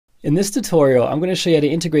In this tutorial, I'm going to show you how to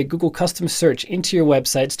integrate Google Custom Search into your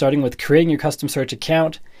website, starting with creating your custom search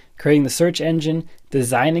account, creating the search engine,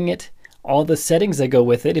 designing it, all the settings that go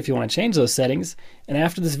with it if you want to change those settings. And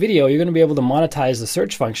after this video, you're going to be able to monetize the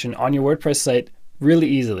search function on your WordPress site really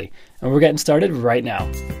easily. And we're getting started right now.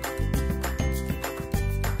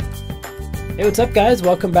 Hey, what's up guys?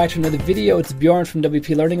 Welcome back to another video. It's Bjorn from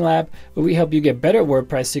WPLearningLab, where we help you get better at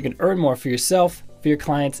WordPress so you can earn more for yourself, for your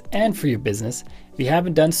clients, and for your business. If you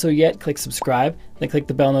haven't done so yet, click subscribe, then click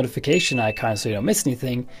the bell notification icon so you don't miss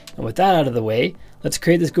anything. And with that out of the way, let's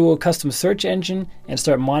create this Google custom search engine and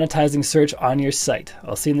start monetizing search on your site.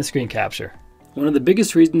 I'll see you in the screen capture. One of the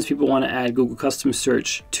biggest reasons people want to add Google custom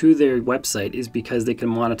search to their website is because they can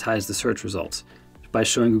monetize the search results by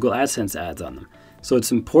showing Google Adsense ads on them. So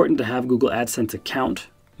it's important to have Google Adsense account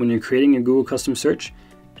when you're creating your Google custom search.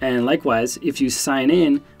 And likewise, if you sign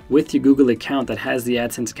in with your Google account that has the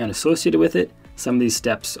Adsense account associated with it, some of these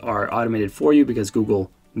steps are automated for you because Google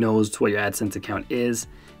knows what your Adsense account is.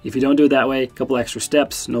 If you don't do it that way, a couple extra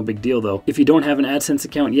steps, no big deal though. If you don't have an Adsense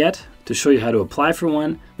account yet, to show you how to apply for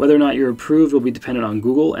one, whether or not you're approved will be dependent on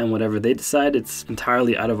Google and whatever they decide. It's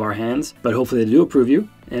entirely out of our hands, but hopefully they do approve you.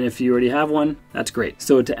 And if you already have one, that's great.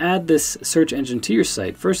 So to add this search engine to your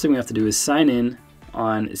site, first thing we have to do is sign in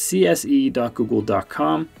on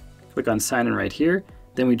cse.google.com. Click on sign in right here.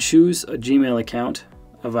 Then we choose a Gmail account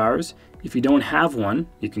of ours. If you don't have one,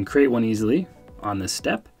 you can create one easily on this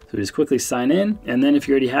step. So just quickly sign in. And then if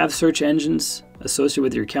you already have search engines associated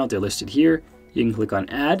with your account, they're listed here. You can click on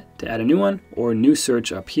add to add a new one, or new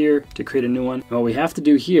search up here to create a new one. And what we have to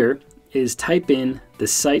do here is type in the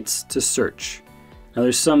sites to search. Now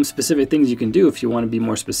there's some specific things you can do if you want to be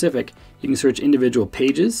more specific. You can search individual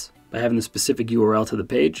pages by having the specific URL to the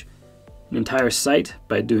page, an entire site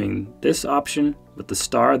by doing this option with the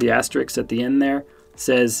star, the asterisk at the end there,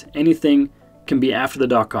 says anything can be after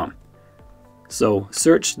the .com. So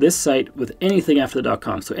search this site with anything after the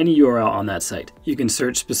 .com, so any URL on that site. You can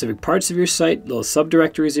search specific parts of your site, little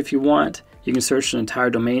subdirectories if you want. You can search an entire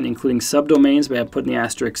domain, including subdomains by putting the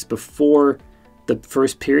asterisk before the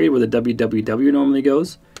first period where the www normally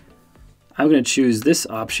goes. I'm going to choose this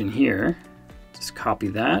option here. Just copy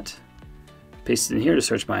that, paste it in here to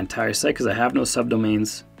search my entire site because I have no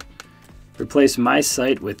subdomains. Replace my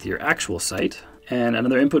site with your actual site, and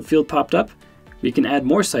another input field popped up. You can add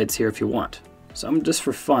more sites here if you want. So just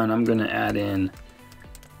for fun, I'm going to add in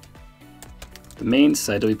the main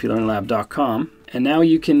site, WPLearningLab.com, and now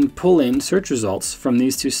you can pull in search results from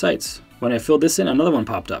these two sites. When I filled this in, another one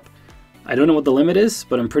popped up. I don't know what the limit is,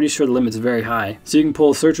 but I'm pretty sure the limit's very high. So you can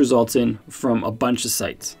pull search results in from a bunch of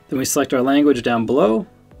sites. Then we select our language down below.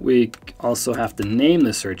 We also have to name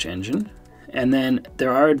the search engine. And then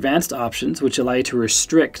there are advanced options which allow you to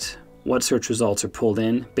restrict what search results are pulled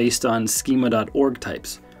in based on schema.org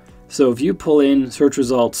types. So if you pull in search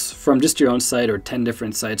results from just your own site or 10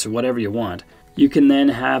 different sites or whatever you want, you can then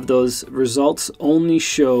have those results only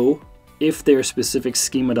show if they're specific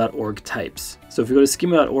schema.org types. So if you go to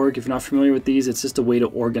schema.org, if you're not familiar with these, it's just a way to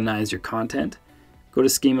organize your content. Go to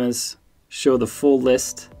schemas, show the full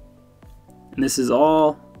list, and this is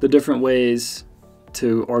all the different ways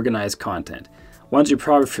to organize content. Ones you're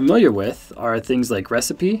probably familiar with are things like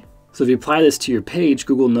recipe. So if you apply this to your page,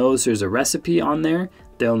 Google knows there's a recipe on there.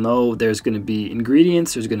 They'll know there's going to be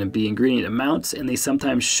ingredients, there's going to be ingredient amounts, and they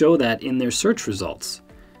sometimes show that in their search results.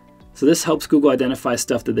 So this helps Google identify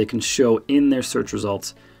stuff that they can show in their search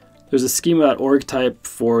results. There's a schema.org type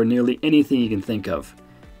for nearly anything you can think of,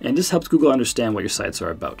 and just helps Google understand what your sites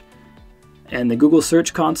are about. And the Google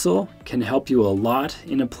Search Console can help you a lot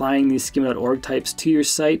in applying these schema.org types to your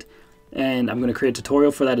site, and I'm going to create a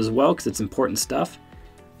tutorial for that as well because it's important stuff.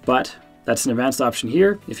 But that's an advanced option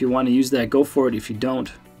here. If you want to use that, go for it. If you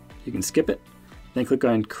don't, you can skip it. Then click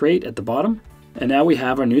on Create at the bottom. And now we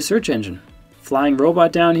have our new search engine. Flying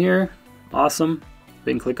robot down here, awesome.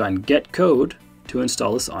 We can click on Get Code to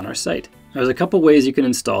install this on our site. There's a couple ways you can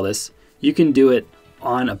install this. You can do it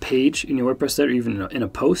on a page in your WordPress site or even in a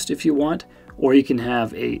post if you want, or you can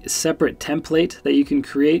have a separate template that you can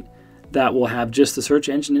create that will have just the search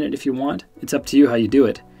engine in it if you want. It's up to you how you do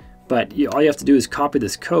it. But all you have to do is copy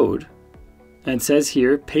this code, and it says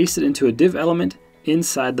here, paste it into a div element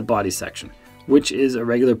inside the body section, which is a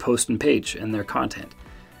regular post and page and their content.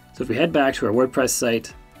 So if we head back to our WordPress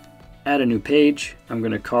site, add a new page, I'm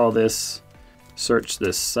going to call this search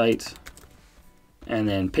this site, and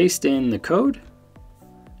then paste in the code,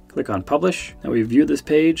 click on publish. Now we view this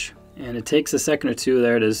page, and it takes a second or two.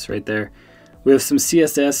 There it is right there. We have some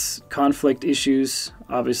CSS conflict issues,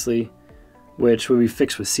 obviously, which will be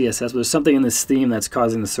fixed with CSS, but there's something in this theme that's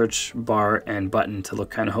causing the search bar and button to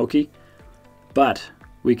look kind of hokey. But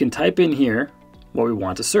we can type in here what we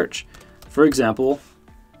want to search. For example,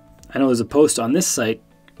 I know there's a post on this site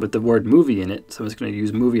with the word movie in it, so I'm just going to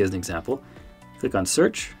use movie as an example. Click on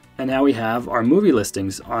search, and now we have our movie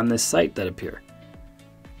listings on this site that appear.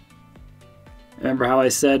 Remember how I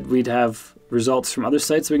said we'd have results from other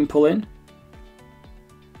sites we can pull in?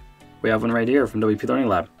 We have one right here from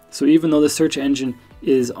WPLearningLab. So even though the search engine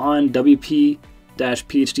is on wp-phd.com,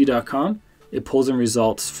 it pulls in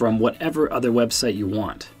results from whatever other website you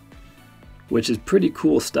want, which is pretty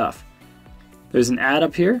cool stuff. There's an ad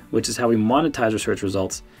up here, which is how we monetize our search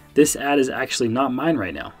results. This ad is actually not mine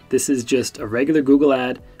right now. This is just a regular Google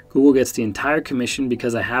ad. Google gets the entire commission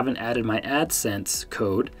because I haven't added my Adsense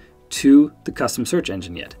code to the custom search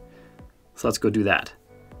engine yet. So let's go do that.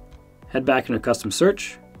 Head back into custom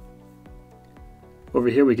search. Over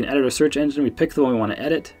here we can edit our search engine. We pick the one we want to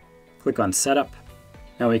edit. Click on setup.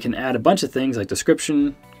 Now we can add a bunch of things like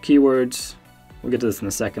description, keywords. We'll get to this in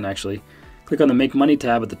a second actually. Click on the Make Money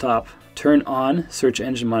tab at the top. Turn on search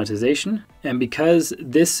engine monetization. And because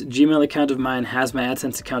this Gmail account of mine has my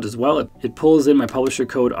AdSense account as well, it pulls in my publisher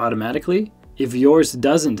code automatically. If yours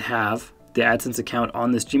doesn't have the AdSense account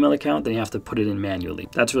on this Gmail account, then you have to put it in manually.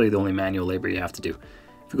 That's really the only manual labor you have to do.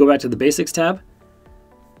 If we go back to the Basics tab,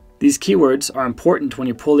 these keywords are important when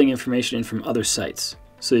you're pulling information in from other sites.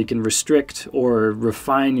 So you can restrict or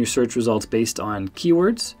refine your search results based on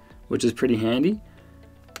keywords, which is pretty handy.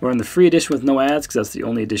 We're on the free edition with no ads because that's the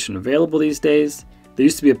only edition available these days. There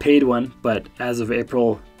used to be a paid one, but as of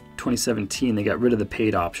April 2017, they got rid of the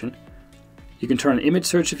paid option. You can turn on image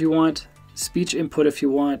search if you want, speech input if you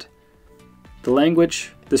want. The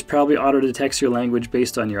language, this probably auto-detects your language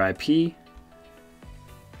based on your IP.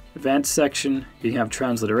 Advanced section, you can have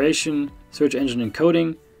transliteration, search engine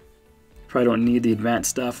encoding. Probably don't need the advanced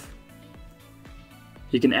stuff.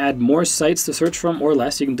 You can add more sites to search from or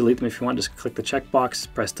less. You can delete them if you want. Just click the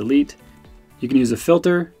checkbox, press delete. You can use a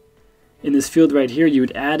filter. In this field right here, you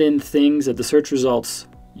would add in things that the search results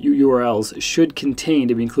URLs should contain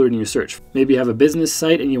to be included in your search. Maybe you have a business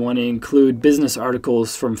site and you want to include business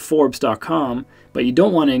articles from Forbes.com, but you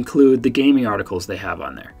don't want to include the gaming articles they have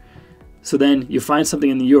on there. So then you find something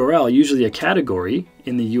in the URL, usually a category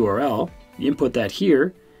in the URL, you input that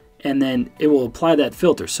here, and then it will apply that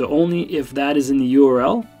filter. So only if that is in the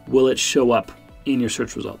URL will it show up in your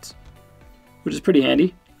search results, which is pretty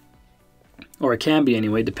handy, or it can be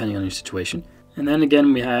anyway, depending on your situation. And then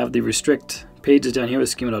again, we have the restrict pages down here with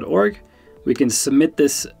schema.org. We can submit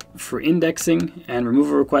this for indexing and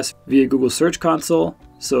remove a request via Google Search Console.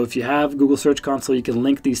 So if you have Google Search Console, you can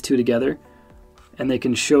link these two together and they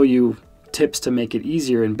can show you tips to make it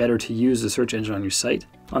easier and better to use the search engine on your site.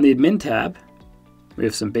 On the admin tab, we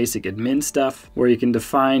have some basic admin stuff where you can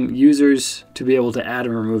define users to be able to add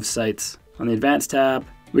and remove sites. On the advanced tab,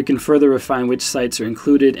 we can further refine which sites are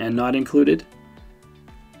included and not included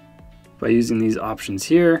by using these options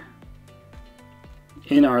here.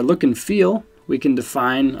 In our look and feel, we can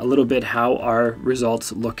define a little bit how our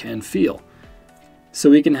results look and feel. So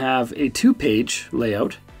we can have a two-page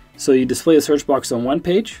layout. So you display a search box on one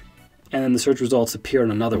page, and then the search results appear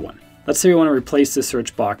on another one. Let's say we want to replace this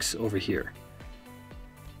search box over here.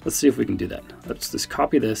 Let's see if we can do that. Let's just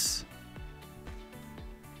copy this,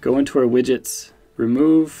 go into our widgets,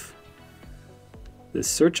 remove this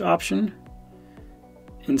search option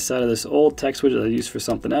inside of this old text widget that I used for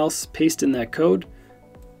something else, paste in that code.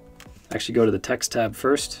 Actually go to the text tab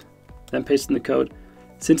first, then paste in the code.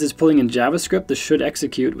 Since it's pulling in JavaScript, this should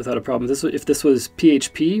execute without a problem. If this was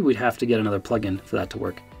PHP, we'd have to get another plugin for that to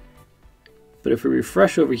work. But if we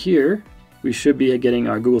refresh over here, we should be getting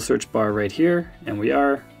our Google search bar right here, and we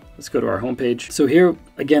are. Let's go to our home page. So here,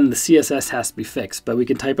 again, the CSS has to be fixed, but we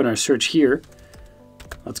can type in our search here.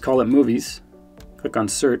 Let's call it movies. Click on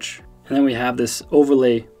search, and then we have this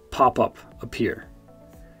overlay pop-up appear.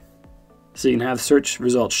 So you can have search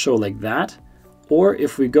results show like that, or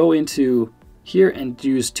if we go into here and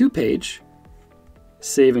use two-page,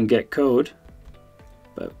 save and get code,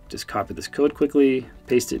 but just copy this code quickly,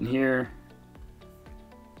 paste it in here,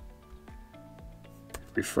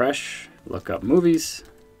 refresh, look up movies,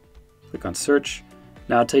 click on search.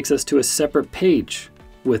 Now it takes us to a separate page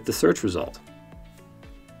with the search result,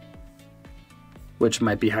 which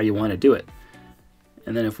might be how you want to do it.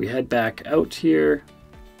 And then if we head back out here,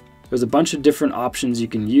 there's a bunch of different options you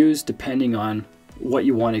can use depending on what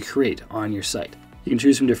you want to create on your site. You can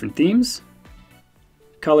choose from different themes,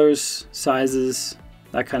 colors, sizes,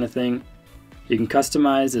 that kind of thing. You can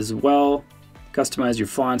customize as well, customize your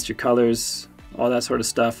fonts, your colors, all that sort of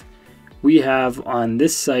stuff. We have on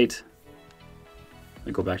this site, let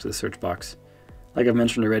me go back to the search box. Like I've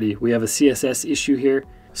mentioned already, we have a CSS issue here.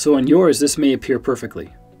 So on yours, this may appear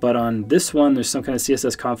perfectly. But on this one, there's some kind of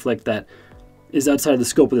CSS conflict that is outside of the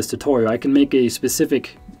scope of this tutorial. I can make a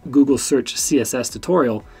specific Google search CSS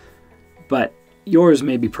tutorial, but yours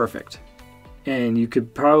may be perfect. And you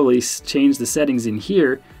could probably change the settings in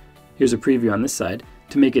here. Here's a preview on this side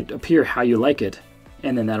to make it appear how you like it,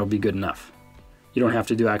 and then that'll be good enough. You don't have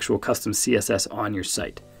to do actual custom CSS on your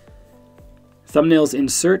site. Thumbnails in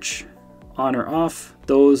search, on or off,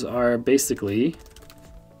 those are basically,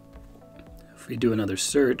 if we do another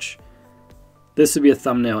search, this would be a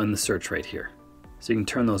thumbnail in the search right here. So you can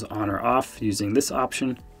turn those on or off using this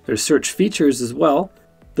option. There's search features as well.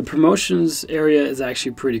 The promotions area is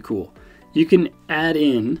actually pretty cool. You can add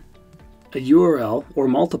in a URL or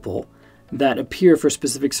multiple that appear for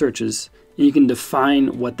specific searches, and you can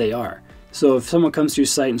define what they are. So if someone comes to your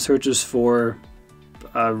site and searches for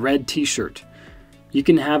a red t-shirt, you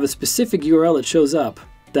can have a specific URL that shows up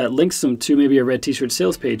that links them to maybe a red t-shirt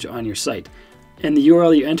sales page on your site. And the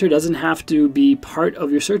URL you enter doesn't have to be part of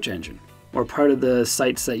your search engine or part of the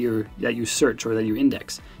sites that you search or that you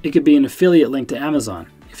index. It could be an affiliate link to Amazon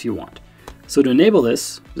if you want. So to enable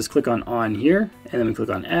this, just click on here, and then we click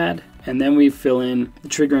on add, and then we fill in the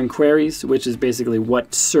triggering queries, which is basically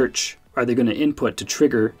what search are they going to input to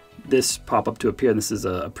trigger this pop-up to appear. And this is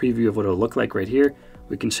a preview of what it'll look like right here.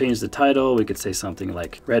 We can change the title. We could say something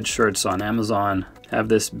like red shirts on Amazon, have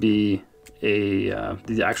this be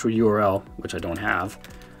the actual URL, which I don't have.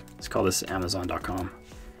 Let's call this amazon.com.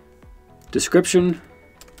 Description,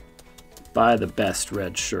 buy the best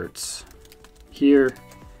red shirts. Here,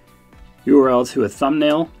 URL to a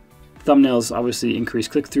thumbnail. Thumbnails obviously increase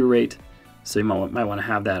click-through rate, so you might want to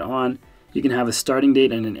have that on. You can have a starting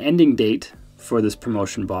date and an ending date for this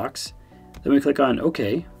promotion box. Then we click on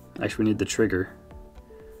OK. Actually, we need the trigger.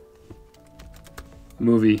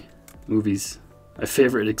 Movies, my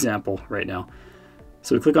favorite example right now.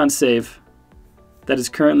 So we click on save. That is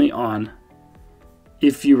currently on.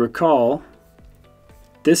 If you recall,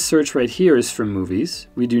 this search right here is for movies.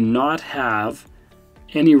 We do not have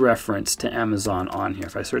any reference to Amazon on here.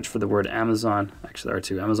 If I search for the word Amazon, actually there are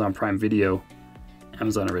two, Amazon Prime Video,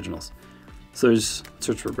 Amazon Originals. So there's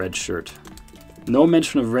search for red shirt. No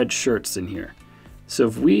mention of red shirts in here. So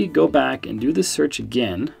if we go back and do this search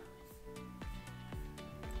again,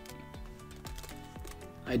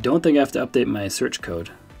 I don't think I have to update my search code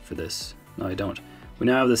for this. No, I don't. We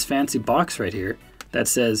now have this fancy box right here that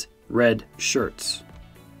says red shirts,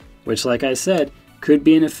 which, like I said, could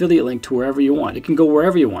be an affiliate link to wherever you want. It can go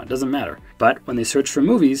wherever you want, doesn't matter. But when they search for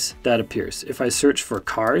movies, that appears. If I search for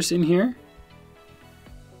cars in here,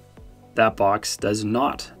 that box does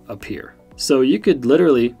not appear. So you could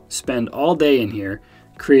literally spend all day in here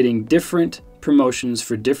creating different promotions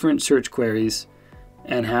for different search queries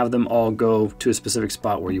and have them all go to a specific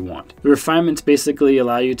spot where you want. The refinements basically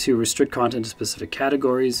allow you to restrict content to specific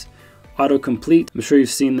categories. Autocomplete, I'm sure you've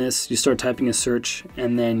seen this. You start typing a search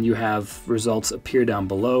and then you have results appear down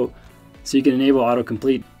below. So you can enable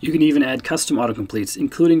autocomplete. You can even add custom autocompletes,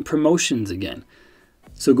 including promotions again.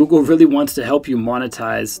 So Google really wants to help you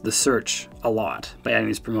monetize the search a lot by adding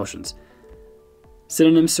these promotions.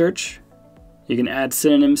 Synonym search, you can add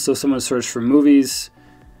synonyms. So someone searched for movies,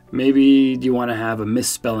 maybe you want to have a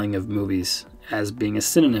misspelling of movies as being a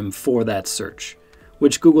synonym for that search,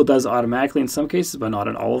 which Google does automatically in some cases, but not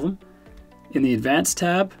in all of them. In the Advanced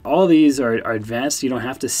tab, all these are advanced. You don't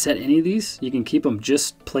have to set any of these. You can keep them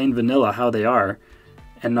just plain vanilla how they are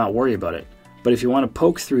and not worry about it. But if you want to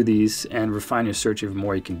poke through these and refine your search even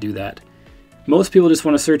more, you can do that. Most people just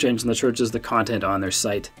want a search engine that searches the content on their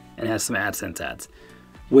site and has some AdSense ads,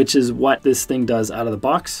 which is what this thing does out of the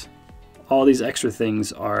box. All these extra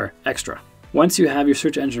things are extra. Once you have your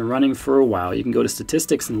search engine running for a while, you can go to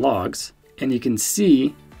statistics and logs, and you can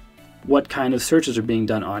see what kind of searches are being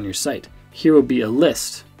done on your site. Here will be a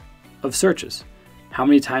list of searches, how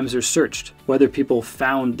many times they're searched, whether people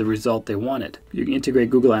found the result they wanted. You can integrate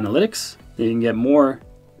Google Analytics. You can get more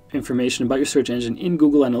information about your search engine in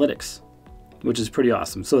Google Analytics, which is pretty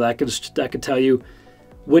awesome. So that could tell you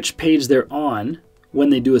which page they're on when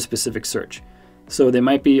they do a specific search. So they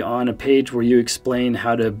might be on a page where you explain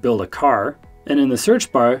how to build a car, and in the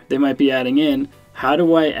search bar, they might be adding in, how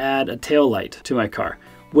do I add a tail light to my car?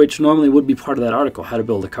 Which normally would be part of that article, how to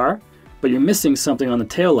build a car, but you're missing something on the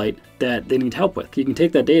tail light that they need help with. You can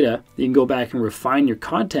take that data, you can go back and refine your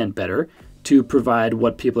content better to provide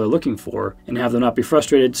what people are looking for and have them not be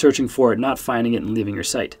frustrated searching for it, not finding it, and leaving your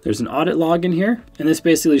site. There's an audit log in here, and this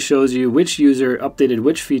basically shows you which user updated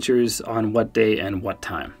which features on what day and what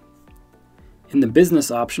time. In the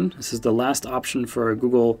business option, this is the last option for our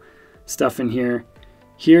Google stuff in here.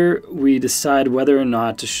 Here we decide whether or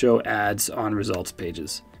not to show ads on results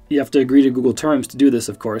pages. You have to agree to Google terms to do this,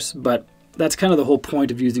 of course, but that's kind of the whole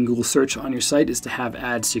point of using Google search on your site, is to have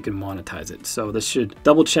ads so you can monetize it. So this should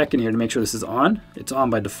double check in here to make sure this is on. It's on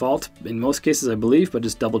by default in most cases, I believe, but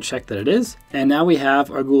just double check that it is. And now we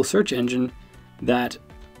have our Google search engine that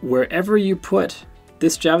wherever you put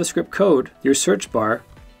this JavaScript code, your search bar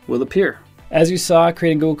will appear. As you saw,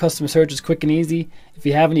 creating Google custom search is quick and easy. If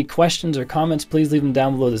you have any questions or comments, please leave them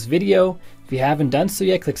down below this video. If you haven't done so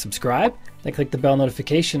yet, click subscribe. Then click the bell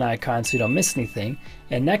notification icon so you don't miss anything.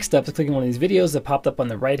 And next up is clicking one of these videos that popped up on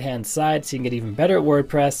the right hand side so you can get even better at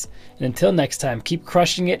WordPress. And until next time, keep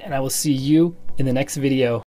crushing it, and I will see you in the next video.